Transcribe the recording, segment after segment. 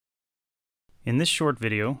In this short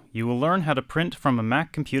video, you will learn how to print from a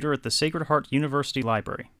Mac computer at the Sacred Heart University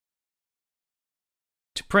Library.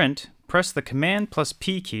 To print, press the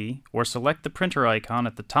Command+P key or select the printer icon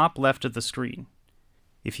at the top left of the screen.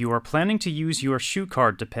 If you are planning to use your SHU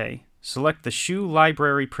card to pay, select the SHU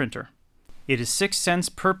Library Printer. It is 6 cents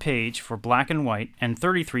per page for black and white and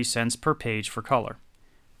 33 cents per page for color.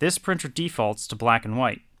 This printer defaults to black and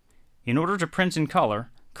white. In order to print in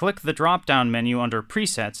color, click the drop-down menu under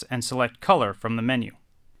Presets and select Color from the menu.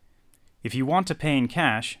 If you want to pay in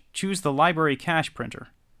cash, choose the Library Cash Printer,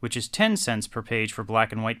 which is 10 cents per page for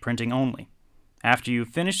black and white printing only. After you've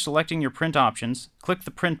finished selecting your print options, click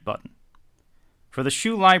the Print button. For the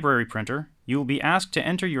SHU Library Printer, you will be asked to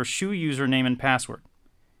enter your SHU username and password.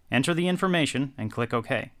 Enter the information and click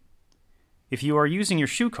OK. If you are using your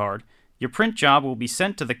SHU card, your print job will be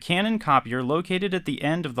sent to the Canon copier located at the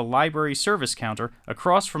end of the library service counter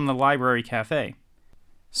across from the library cafe.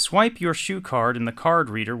 Swipe your SHU card in the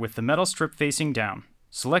card reader with the metal strip facing down.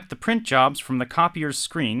 Select the print jobs from the copier's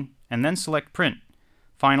screen, and then select Print.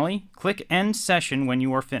 Finally, click End Session when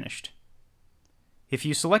you are finished. If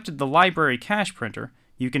you selected the Library Cash Printer,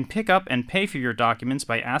 you can pick up and pay for your documents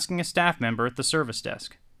by asking a staff member at the service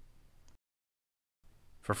desk.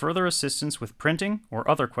 For further assistance with printing or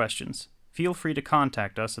other questions, feel free to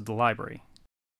contact us at the library.